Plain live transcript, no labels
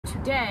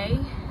today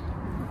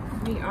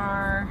we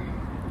are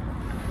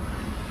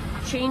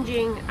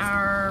changing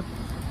our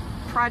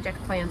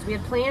project plans. We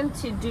had planned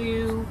to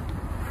do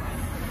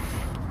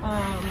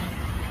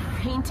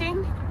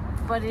painting,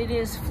 but it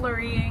is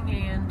flurrying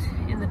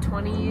and in the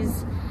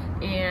 20s,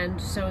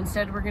 and so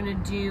instead we're going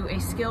to do a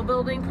skill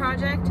building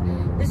project.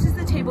 This is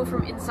the table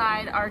from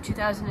inside our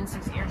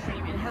 2006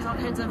 Airstream. It has all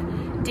kinds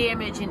of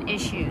damage and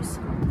issues.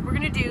 What we're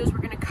going to do is we're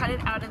going to cut it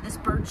out of this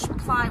birch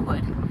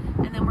plywood,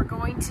 and then we're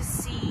going to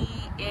see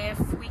if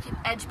we can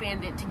edge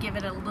band it to give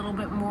it a little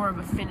bit more of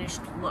a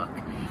finished look.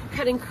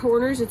 Cutting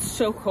corners, it's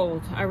so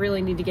cold. I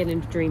really need to get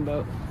into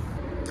Dreamboat.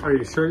 Are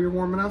you sure you're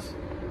warm enough?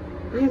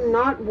 I am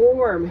not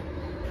warm.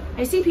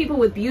 I see people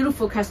with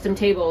beautiful custom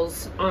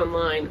tables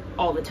online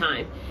all the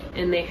time,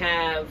 and they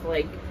have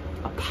like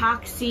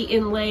epoxy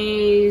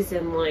inlays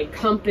and like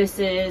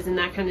compasses and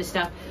that kind of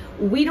stuff.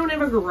 We don't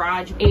have a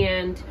garage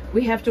and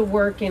we have to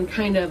work in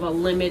kind of a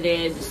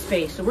limited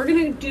space. So we're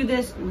gonna do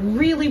this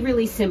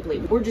really simply.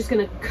 We're just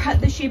gonna cut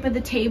the shape of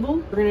the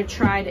table. We're gonna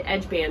try to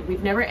edge band.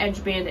 We've never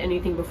edge band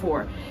anything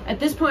before. At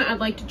this point,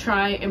 I'd like to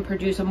try and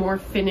produce a more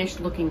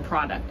finished looking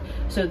product.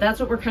 So that's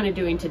what we're kind of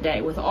doing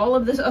today. With all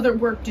of this other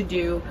work to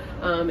do,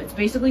 it's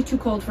basically too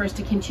cold for us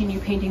to continue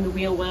painting the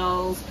wheel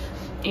wells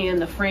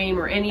and the frame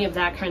or any of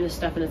that kind of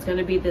stuff, and it's going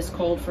to be this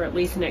cold for at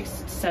least the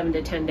next 7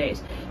 to 10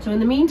 days. So in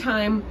the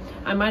meantime,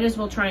 I might as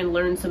well try and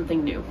learn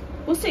something new.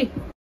 We'll see.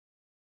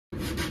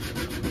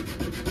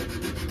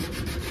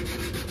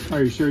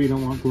 Are you sure you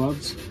don't want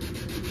gloves?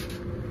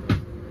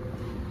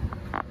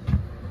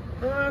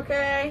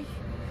 Okay.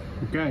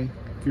 Okay,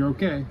 if you're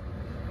okay.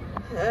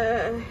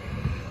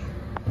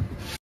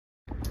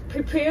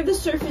 Prepare the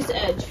surface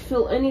edge.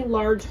 Fill any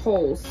large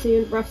holes,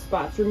 sand rough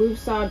spots, remove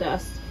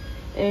sawdust,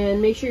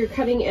 and make sure your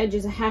cutting edge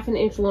is a ½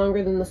 inch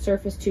longer than the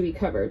surface to be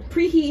covered.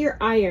 Preheat your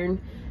iron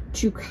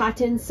to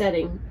cotton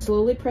setting.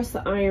 Slowly press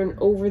the iron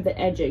over the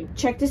edging.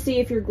 Check to see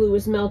if your glue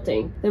is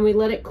melting. Then we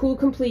let it cool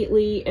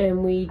completely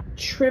and we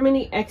trim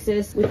any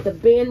excess with the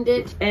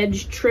Bandit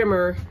edge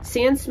trimmer.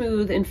 Sand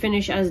smooth and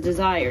finish as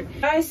desired.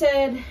 I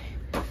said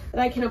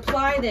that I can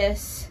apply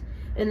this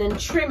and then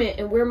trim it,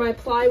 and where my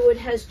plywood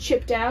has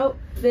chipped out,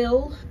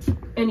 fill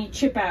any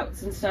chip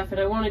outs and stuff, and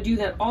I want to do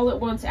that all at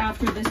once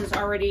after this is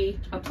already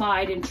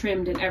applied and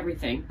trimmed and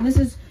everything. And this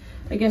is,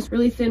 I guess,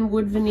 really thin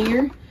wood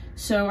veneer,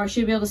 so I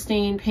should be able to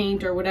stain,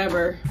 paint, or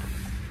whatever.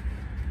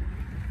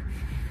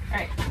 All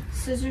right,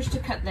 scissors to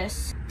cut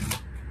this.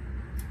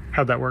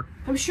 How'd that work?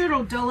 I'm sure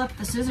it'll dull up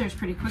the scissors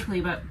pretty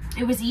quickly, but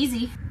it was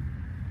easy.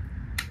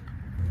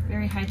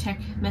 Very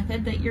high-tech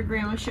method that your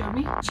grandma showed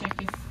me.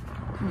 Check if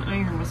an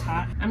iron was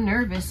hot. I'm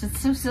nervous. It's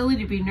so silly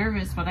to be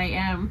nervous, but I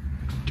am.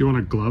 Do you want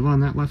a glove on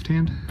that left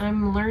hand?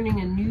 I'm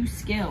learning a new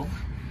skill.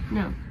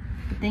 No,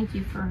 but thank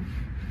you for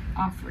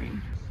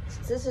offering.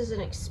 Since this is an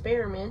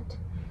experiment,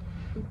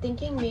 I'm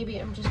thinking maybe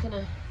I'm just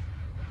gonna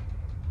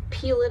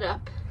peel it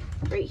up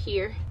right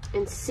here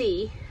and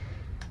see.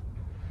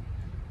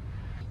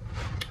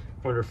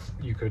 Wonder if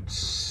you could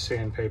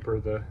sandpaper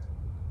the...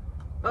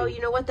 Oh,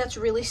 you know what? That's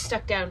really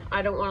stuck down.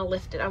 I don't want to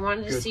lift it. I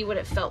wanted to see what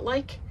it felt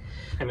like.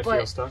 And it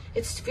feels stuck?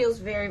 It feels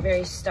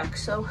very stuck,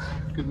 so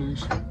good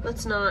news.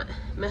 Let's not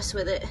mess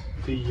with it.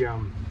 The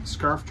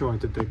scarf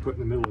joint that they put in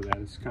the middle of that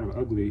is kind of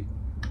ugly.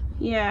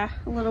 Yeah,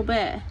 a little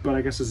bit. But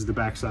I guess this is the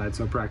back side,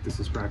 so practice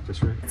is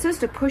practice, right? It says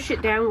to push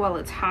it down while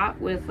it's hot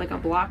with like a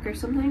block or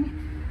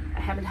something. I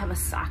happen to have a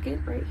socket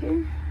right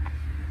here.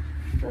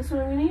 That's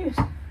what I'm gonna use.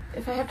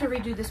 If I have to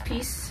redo this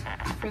piece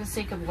for the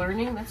sake of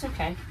learning, that's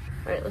okay.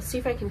 All right, let's see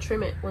if I can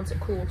trim it once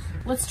it cools.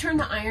 Let's turn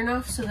the iron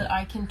off so that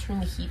I can turn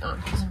the heat on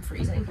because I'm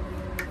freezing.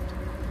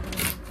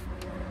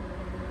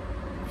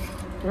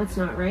 That's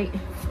not right.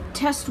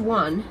 Test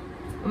 1.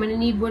 I'm gonna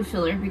need wood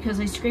filler because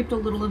I scraped a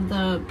little of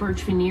the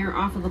birch veneer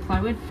off of the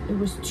plywood. It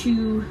was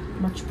too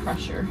much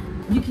pressure.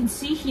 You can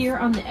see here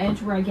on the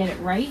edge where I get it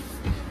right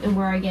and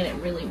where I get it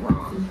really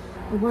wrong.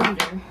 I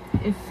wonder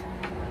if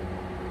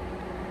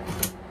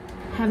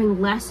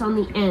having less on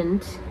the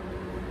end,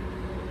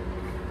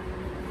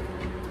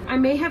 I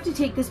may have to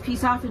take this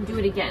piece off and do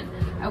it again.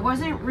 I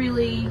wasn't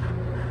really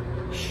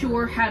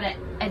sure how to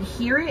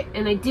adhere it,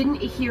 and I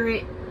didn't adhere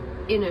it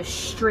in a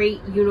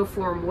straight,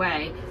 uniform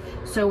way.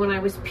 So when I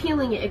was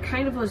peeling it, it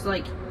kind of was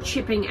like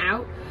chipping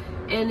out.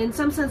 And in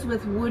some sense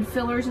with wood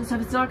fillers and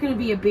stuff, it's not gonna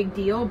be a big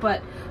deal,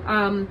 but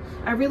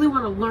I really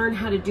wanna learn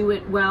how to do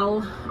it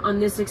well on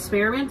this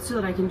experiment so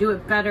that I can do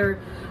it better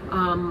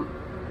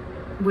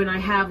when I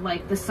have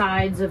like the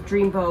sides of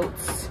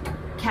Dreamboat's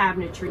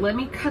cabinetry. Let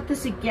me cut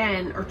this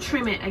again or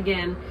trim it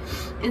again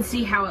and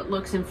see how it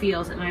looks and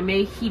feels, and I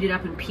may heat it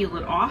up and peel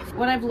it off.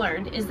 What I've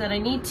learned is that I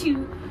need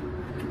to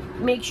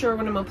make sure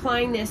when I'm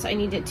applying this, I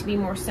need it to be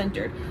more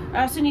centered.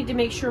 I also need to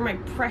make sure my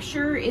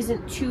pressure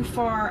isn't too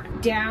far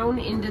down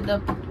into the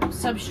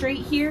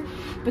substrate here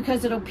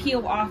because it'll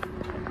peel off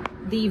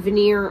the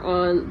veneer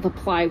on the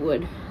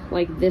plywood,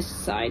 like this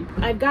side.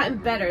 I've gotten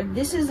better.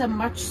 This is a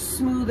much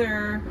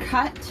smoother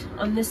cut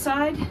on this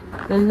side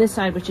than this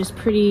side, which is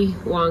pretty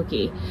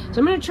wonky. So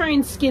I'm gonna try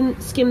and skim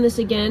this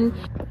again.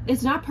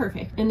 It's not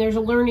perfect, and there's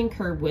a learning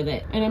curve with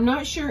it. And I'm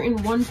not sure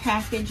in one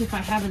package if I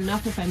have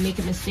enough, if I make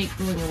a mistake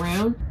going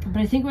around. But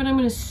I think what I'm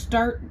gonna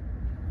start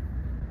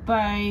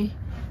by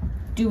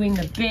doing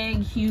the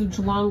big, huge,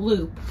 long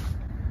loop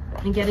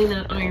and getting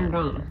that ironed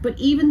on. But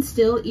even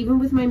still, even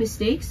with my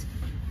mistakes,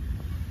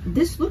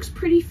 this looks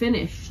pretty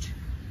finished.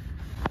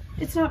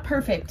 It's not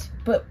perfect,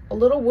 but a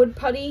little wood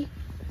putty,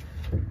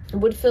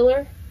 wood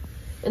filler,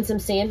 and some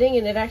sanding,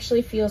 and it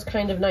actually feels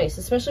kind of nice,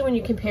 especially when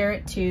you compare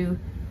it to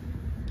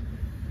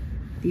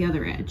the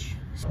other edge.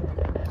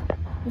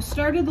 I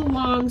started the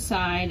long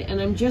side, and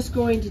I'm just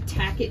going to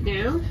tack it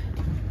down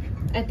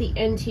at the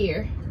end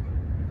here.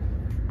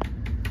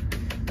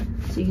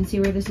 So you can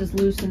see where this is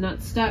loose and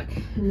not stuck,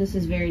 and this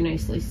is very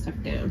nicely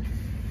stuck down.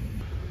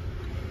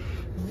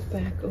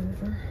 Back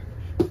over.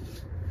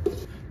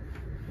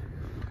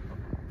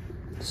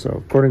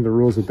 So according to the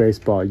rules of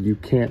baseball, you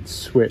can't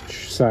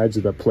switch sides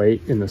of the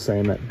plate in the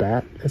same at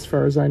bat, as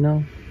far as I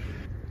know.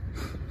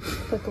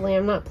 Luckily,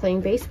 I'm not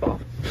playing baseball.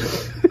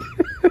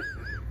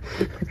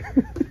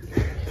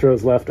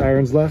 Throws left,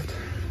 irons left.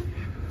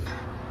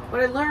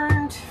 What I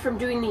learned from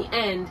doing the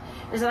end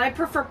is that I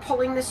prefer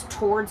pulling this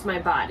towards my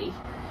body.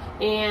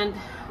 And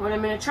what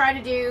I'm going to try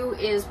to do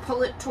is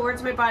pull it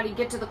towards my body,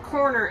 get to the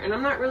corner, and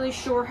I'm not really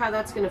sure how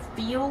that's going to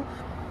feel.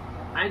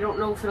 I don't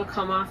know if it'll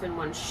come off in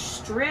one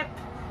strip.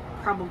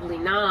 Probably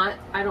not.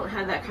 I don't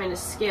have that kind of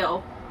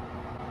skill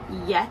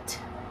yet,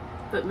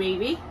 but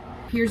maybe.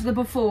 Here's the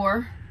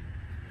before,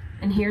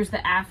 and here's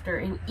the after.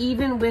 And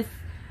even with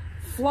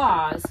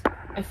flaws,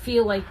 I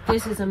feel like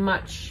this is a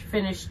much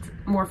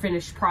more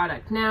finished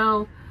product.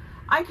 Now,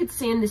 I could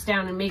sand this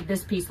down and make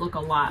this piece look a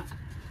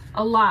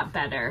lot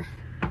better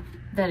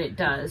than it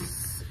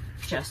does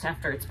just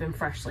after it's been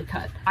freshly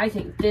cut. I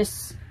think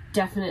this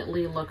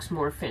definitely looks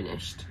more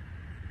finished.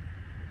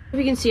 If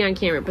you can see on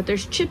camera, but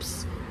there's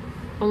chips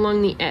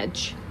along the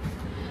edge.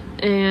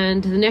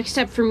 And the next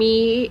step for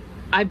me,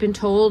 I've been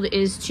told,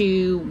 is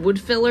to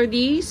wood filler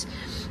these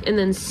and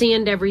then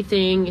sand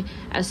everything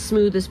as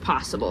smooth as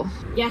possible.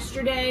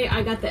 Yesterday,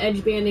 I got the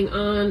edge banding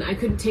on. I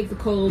couldn't take the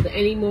cold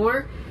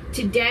anymore.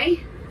 Today,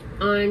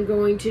 I'm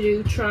going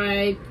to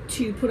try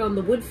to put on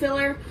the wood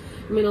filler.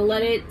 I'm gonna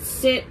let it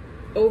sit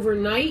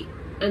overnight,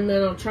 and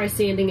then I'll try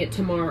sanding it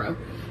tomorrow.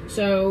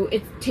 So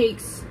it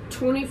takes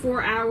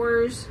 24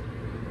 hours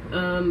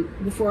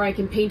before I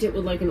can paint it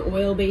with like an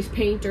oil-based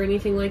paint or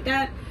anything like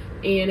that.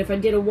 And if I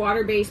did a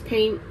water-based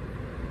paint,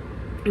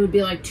 it would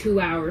be like 2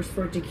 hours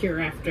for it to cure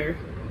after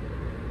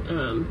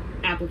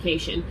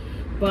application.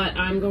 But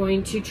I'm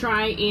going to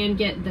try and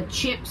get the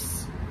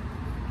chips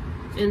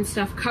and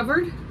stuff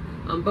covered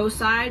on both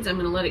sides. I'm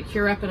going to let it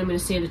cure up, and I'm going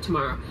to sand it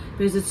tomorrow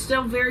because it's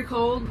still very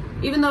cold.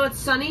 Even though it's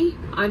sunny,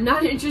 I'm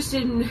not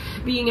interested in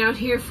being out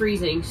here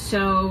freezing.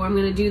 So I'm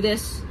going to do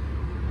this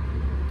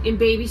in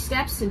baby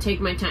steps and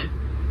take my time.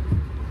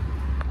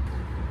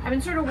 I've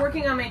been sort of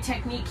working on my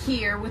technique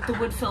here with the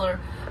wood filler.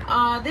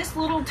 This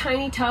little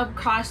tiny tub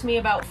cost me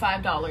about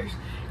 $5,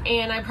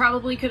 and I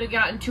probably could have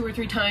gotten 2 or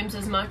 3 times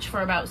as much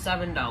for about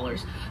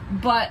 $7.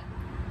 But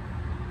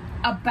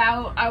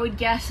about, I would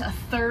guess, a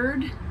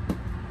third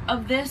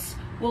of this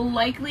will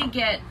likely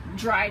get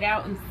dried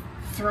out and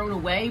thrown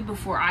away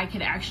before I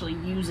could actually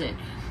use it.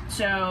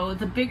 So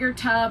the bigger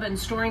tub and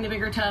storing the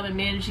bigger tub and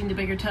managing the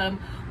bigger tub,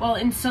 well,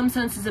 in some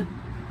sense is a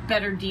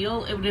better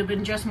deal. It would have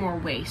been just more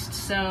waste.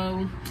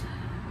 So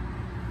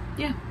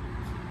yeah,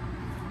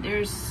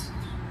 there's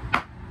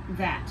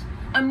that.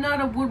 I'm not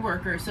a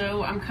woodworker,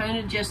 so I'm kind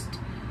of just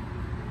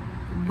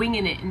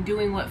winging it and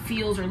doing what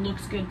feels or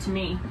looks good to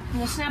me. I'm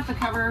gonna snap the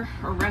cover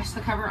or rest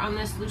the cover on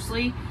this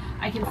loosely.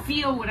 I can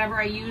feel whatever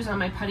I use on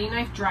my putty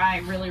knife dry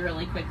really,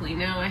 really quickly.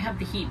 Now I have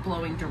the heat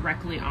blowing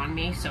directly on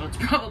me, so it's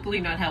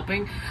probably not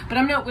helping, but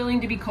I'm not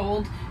willing to be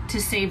cold to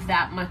save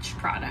that much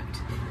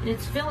product. And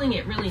it's filling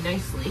it really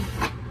nicely.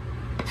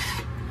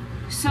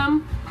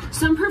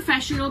 Some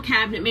professional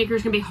cabinet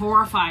makers can be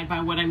horrified by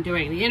what I'm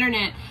doing. The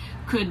internet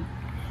could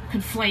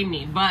flame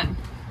me, but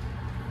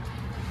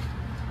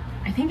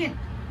I think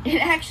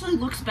it actually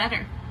looks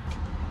better.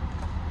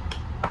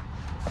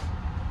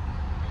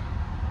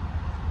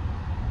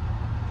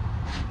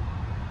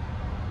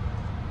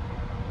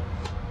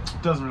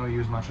 It doesn't really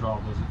use much at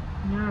all, does it?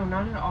 No,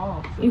 not at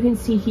all. You can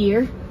see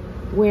here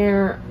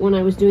where when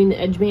I was doing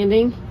the edge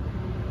banding,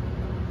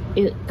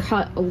 it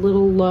cut a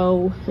little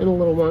low and a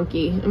little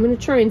wonky. I'm gonna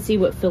try and see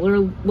what filler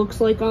looks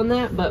like on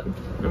that, but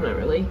I'm not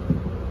really,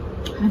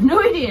 I have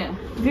no idea.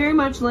 Very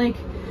much like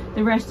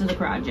the rest of the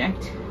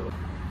project.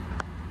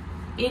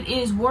 It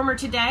is warmer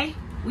today.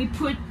 We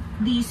put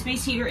the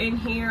space heater in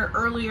here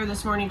earlier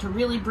this morning to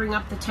really bring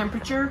up the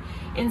temperature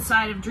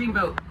inside of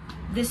Dreamboat.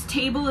 This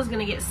table is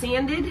gonna get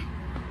sanded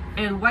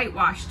and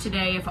whitewashed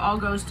today if all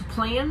goes to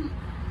plan.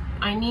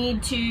 I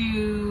need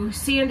to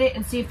sand it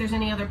and see if there's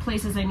any other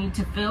places I need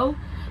to fill,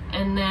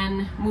 and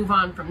then move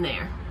on from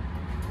there.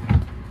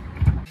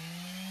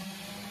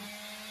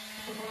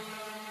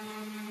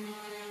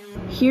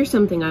 Here's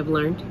something I've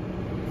learned.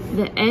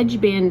 The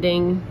edge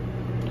banding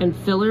and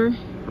filler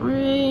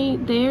right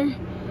there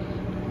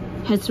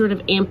has sort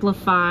of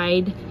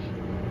amplified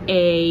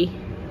a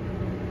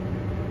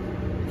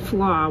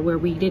flaw where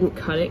we didn't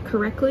cut it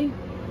correctly.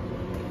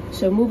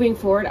 So moving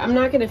forward, I'm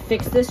not gonna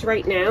fix this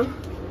right now,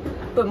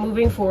 but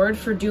moving forward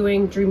for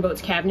doing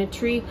Dreamboat's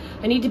cabinetry,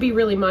 I need to be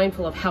really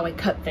mindful of how I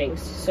cut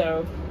things.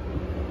 So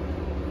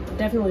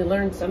definitely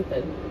learned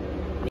something.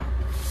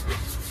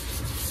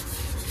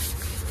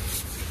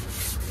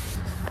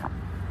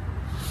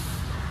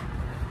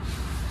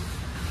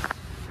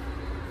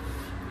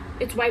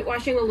 It's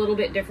whitewashing a little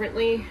bit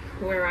differently,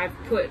 where I've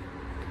put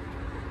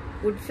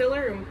wood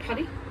filler and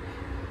putty.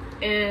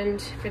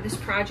 And for this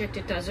project,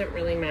 it doesn't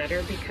really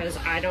matter because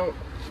I don't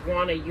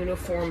want a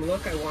uniform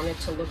look. I want it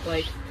to look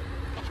like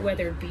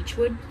weathered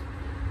beechwood.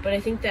 But I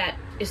think that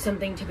is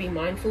something to be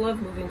mindful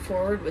of moving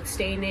forward with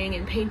staining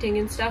and painting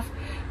and stuff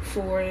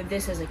for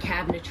this as a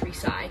cabinetry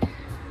side.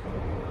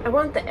 I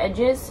want the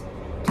edges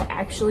to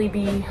actually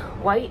be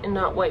white and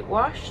not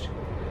whitewashed.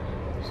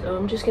 So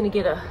I'm just gonna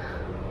get a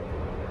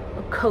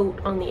coat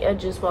on the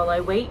edges while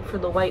I wait for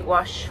the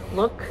whitewash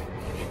look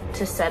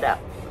to set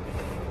up.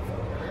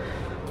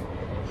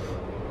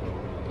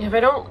 If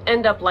I don't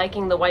end up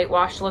liking the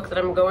whitewash look that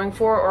I'm going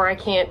for, or I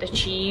can't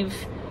achieve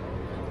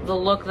the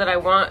look that I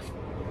want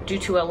due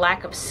to a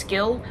lack of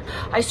skill,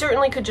 I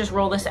certainly could just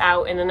roll this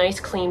out in a nice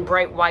clean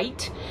bright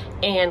white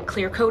and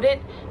clear coat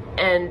it,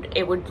 and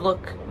it would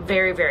look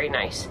very, very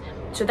nice.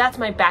 So that's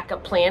my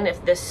backup plan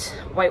if this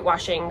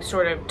whitewashing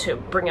sort of to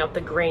bring out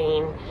the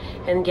grain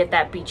and get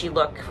that beachy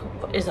look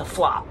is a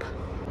flop.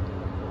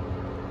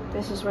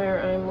 This is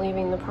where I'm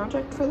leaving the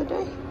project for the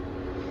day.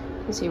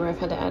 You can see where I've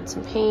had to add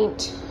some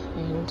paint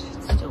and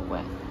it's still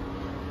wet.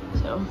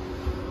 So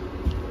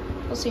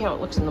we'll see how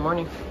it looks in the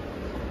morning.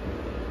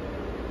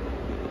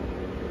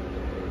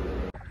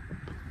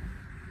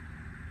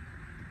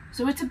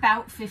 So it's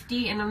about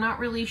 50 and I'm not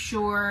really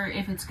sure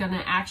if it's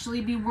gonna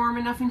actually be warm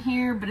enough in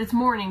here, but it's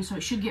morning, so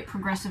it should get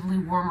progressively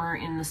warmer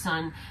in the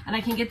sun. And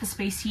I can get the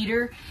space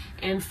heater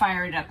and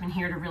fire it up in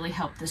here to really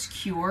help this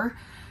cure.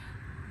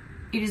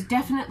 It is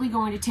definitely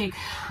going to take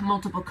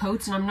multiple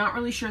coats, and I'm not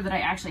really sure that I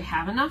actually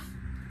have enough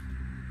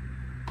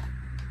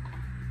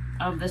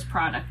of this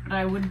product, but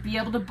I would be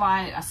able to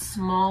buy a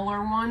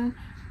smaller one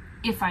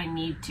if I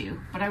need to.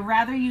 But I'd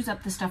rather use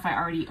up the stuff I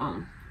already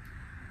own.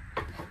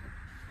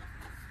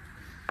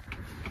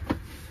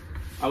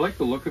 I like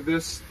the look of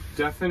this.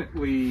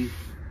 Definitely.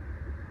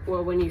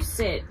 Well, when you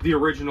sit, the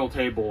original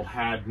table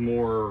had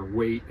more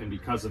weight, and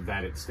because of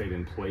that, it stayed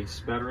in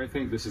place better. I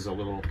think this is a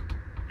little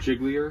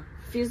jigglier.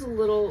 Feels a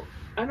little,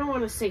 I don't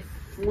want to say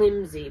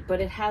flimsy, but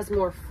it has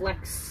more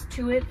flex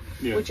to it,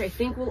 yeah, which I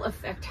think will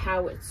affect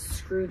how it's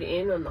screwed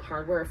in on the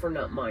hardware if we're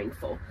not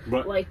mindful.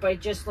 But like by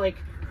just like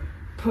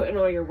putting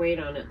all your weight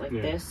on it like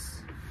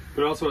this.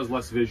 But it also has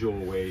less visual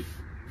weight.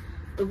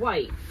 The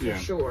white, for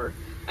sure.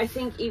 I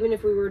think even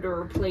if we were to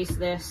replace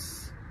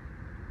this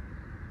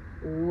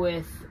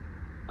with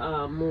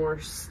a more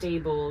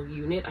stable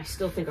unit, I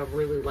still think a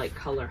really light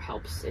color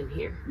helps in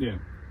here. Yeah.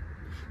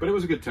 But it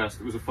was a good test.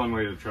 It was a fun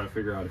way to try to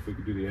figure out if we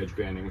could do the edge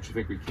banding, which I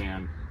think we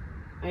can.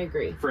 I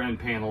agree. For end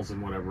panels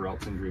and whatever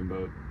else in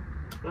Dreamboat.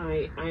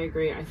 I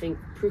agree. I think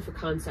proof of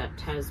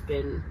concept has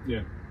been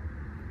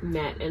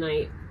met, and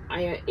I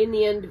in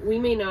the end, we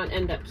may not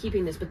end up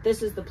keeping this, but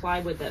this is the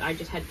plywood that I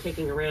just had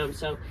kicking around.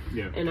 So,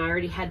 and I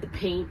already had the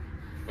paint,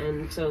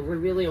 and so we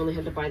really only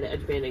had to buy the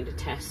edge banding to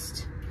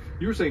test.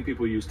 You were saying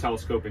people use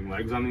telescoping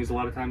legs on these a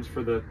lot of times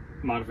for the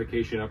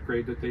modification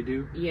upgrade that they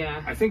do.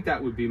 Yeah. I think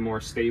that would be more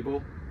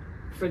stable.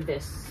 For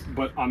this.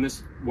 But on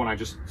this one, I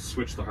just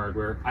switched the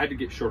hardware. I had to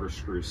get shorter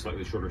screws,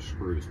 slightly shorter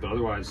screws, but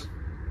otherwise,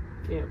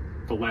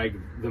 the leg,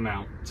 the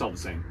mount, it's all the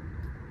same.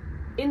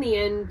 In the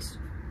end,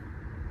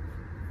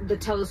 the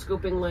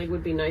telescoping leg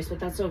would be nice, but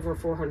that's over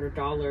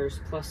 $400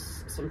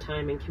 plus some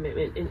time and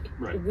commitment.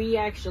 And we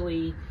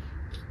actually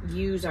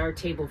use our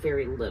table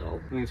very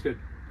little. I think it's good.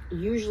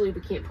 Usually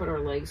we can't put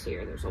our legs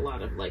here. There's a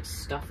lot of like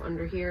stuff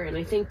under here, and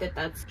I think that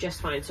that's just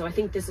fine. So I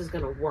think this is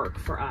gonna work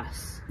for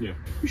us. Yeah,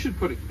 we should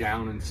put it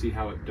down and see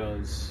how it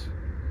does.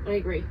 I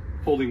agree.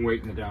 Holding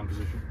weight in the down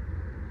position.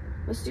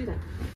 Let's do that.